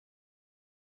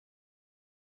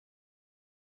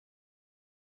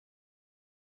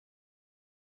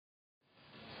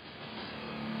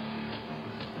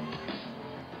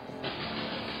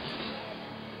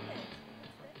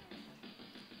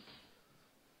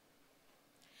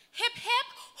Hip hip,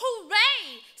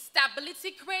 hooray!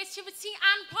 Stability, creativity,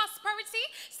 and prosperity.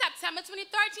 September 2013,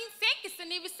 St.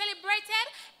 Navy celebrated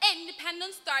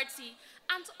Independence 30.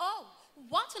 And oh,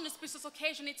 what an auspicious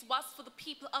occasion it was for the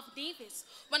people of Nevis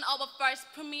when our first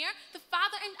premier, the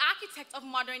father and architect of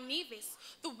modern Nevis,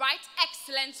 the Right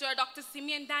Excellent Sir Dr.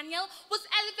 Simeon Daniel, was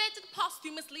elevated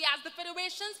posthumously as the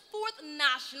Federation's fourth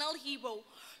national hero.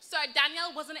 Sir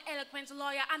Daniel was an eloquent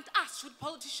lawyer and astute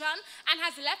politician and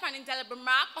has left an indelible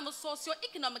mark on the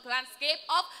socio-economic landscape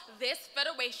of this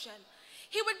federation.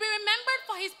 He would be remembered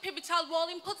for his pivotal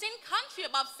role in putting country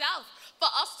above self,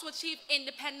 for us to achieve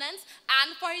independence,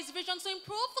 and for his vision to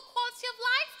improve the quality of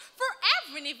life for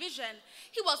every Nevisian.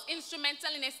 He was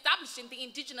instrumental in establishing the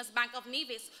Indigenous Bank of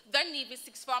Nevis, the Nevis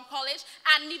Sixth Form College,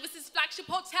 and Nevis's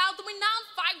flagship hotel, the renowned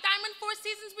Five Diamond Four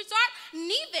Seasons Resort,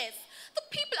 Nevis. The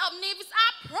people of Nevis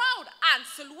are proud and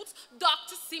salute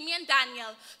Dr. Simeon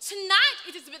Daniel. Tonight,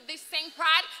 it is with this same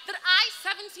pride that I,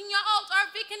 17-year-old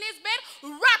Arvika Nisbet,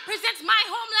 represent my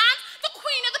homeland, the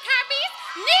Queen of the Caribbean,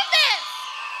 Nevis!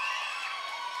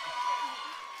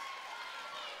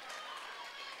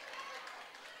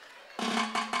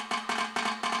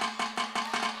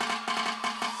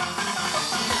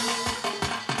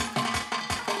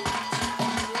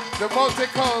 The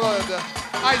multicolored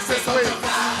Isis wings,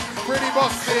 pretty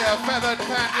bustier feathered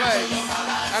pant legs,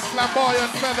 and flamboyant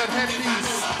feathered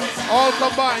headpiece, all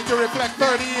combined to reflect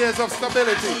 30 years of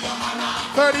stability,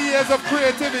 30 years of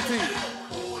creativity,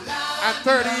 and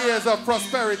 30 years of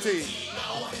prosperity.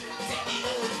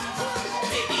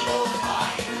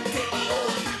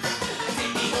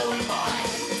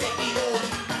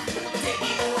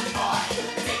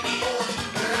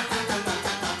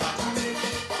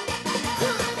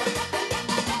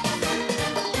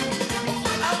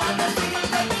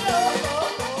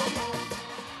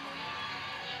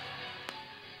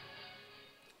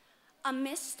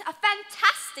 Amidst a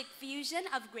fantastic fusion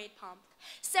of great pomp,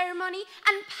 ceremony,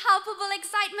 and palpable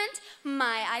excitement,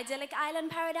 my idyllic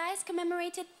island paradise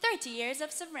commemorated 30 years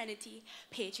of sovereignty.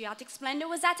 Patriotic splendor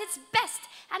was at its best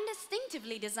and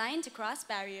distinctively designed to cross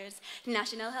barriers.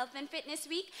 National Health and Fitness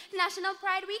Week, National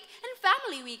Pride Week, and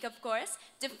Family Week, of course.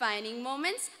 Defining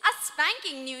moments, a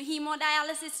spanking new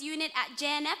hemodialysis unit at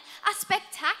JNF, a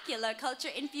spectacular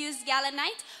culture-infused gala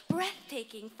night,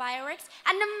 breathtaking fireworks,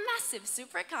 and a massive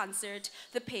super concert.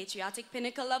 The patriotic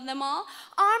pinnacle of them all,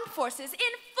 armed forces in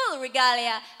full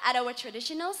regalia at our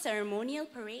traditional ceremonial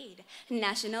parade.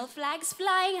 National flags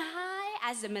flying high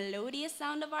as the melodious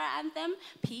sound of our anthem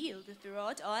pealed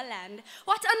throughout our land.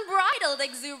 What unbridled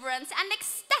exuberance and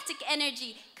ecstatic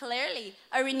energy! Clearly,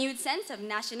 a renewed sense of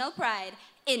national pride.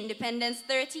 Independence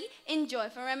 30, in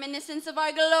joyful reminiscence of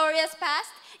our glorious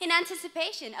past, in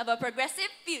anticipation of a progressive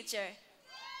future.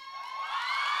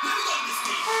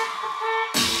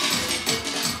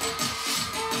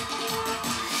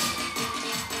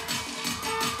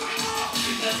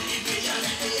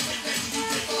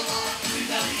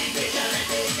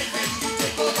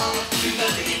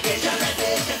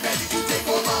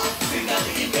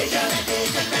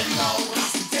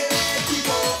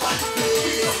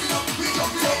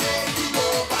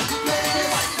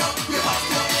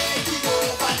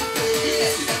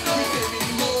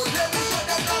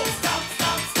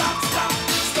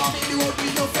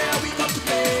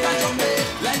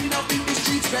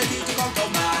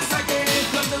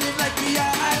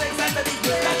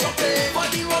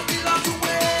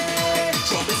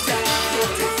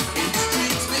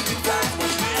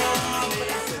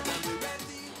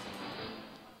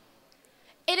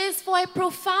 It is for a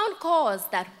profound cause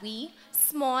that we,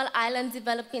 small island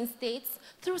developing states,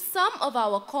 through some of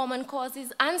our common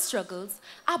causes and struggles,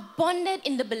 are bonded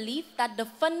in the belief that the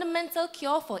fundamental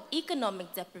cure for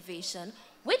economic deprivation,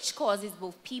 which causes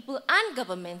both people and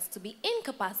governments to be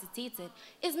incapacitated,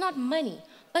 is not money,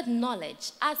 but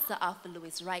knowledge, as Sir Arthur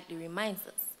Lewis rightly reminds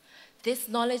us. This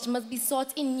knowledge must be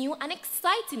sought in new and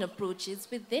exciting approaches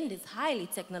within this highly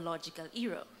technological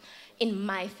era. In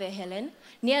My Fair Helen,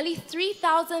 nearly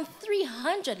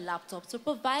 3,300 laptops were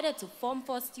provided to Form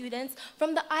 4 students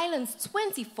from the island's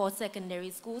 24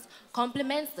 secondary schools,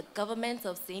 complements the government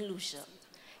of St. Lucia.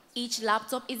 Each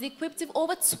laptop is equipped with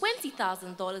over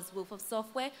 $20,000 worth of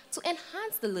software to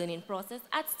enhance the learning process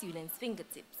at students'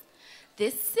 fingertips.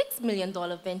 This $6 million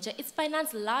venture is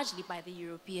financed largely by the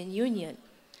European Union.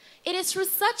 It is through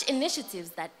such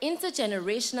initiatives that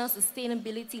intergenerational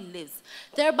sustainability lives,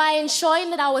 thereby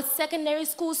ensuring that our secondary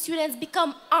school students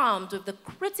become armed with the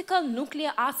critical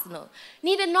nuclear arsenal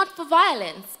needed not for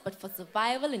violence, but for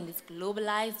survival in this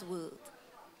globalized world.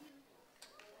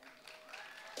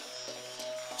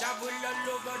 Travel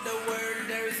all over the world,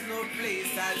 there is no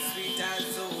place as sweet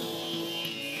as home.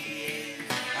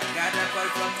 call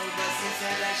from overseas,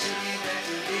 said I should leave it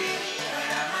today. But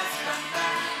I must come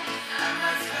back, I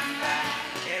must come back.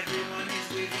 Everyone is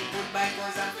waving goodbye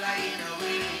cause I'm flying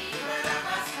away. But I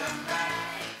must come back,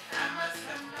 I must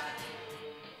come back.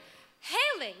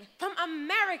 Hailing from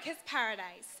America's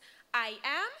paradise, I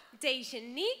am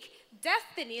Dejanique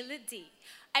Destiny Ledee.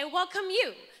 I welcome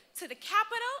you to the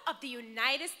capital of the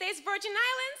United States Virgin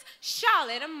Islands,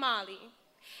 Charlotte Amalie.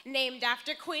 Named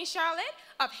after Queen Charlotte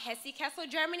of Hesse-Kassel,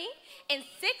 Germany, in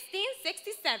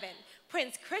 1667,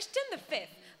 Prince Christian V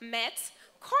met,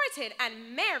 courted,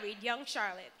 and married young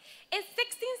Charlotte. In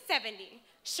 1670,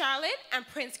 Charlotte and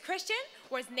Prince Christian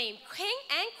was named King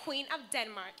and Queen of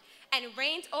Denmark and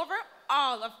reigned over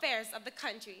all affairs of the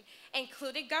country,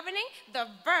 including governing the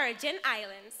Virgin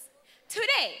Islands.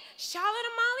 Today, Charlotte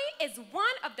Amalie is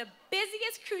one of the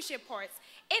busiest cruise ship ports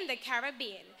in the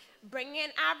Caribbean, bringing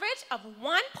an average of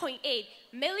 1.8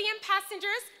 million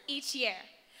passengers each year.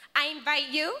 I invite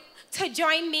you to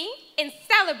join me in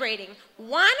celebrating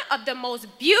one of the most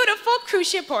beautiful cruise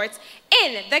ship ports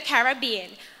in the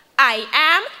Caribbean. I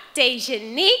am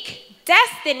Dejanique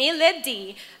Destiny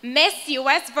Ledee, Miss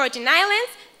U.S. Virgin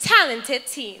Islands Talented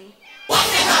Teen.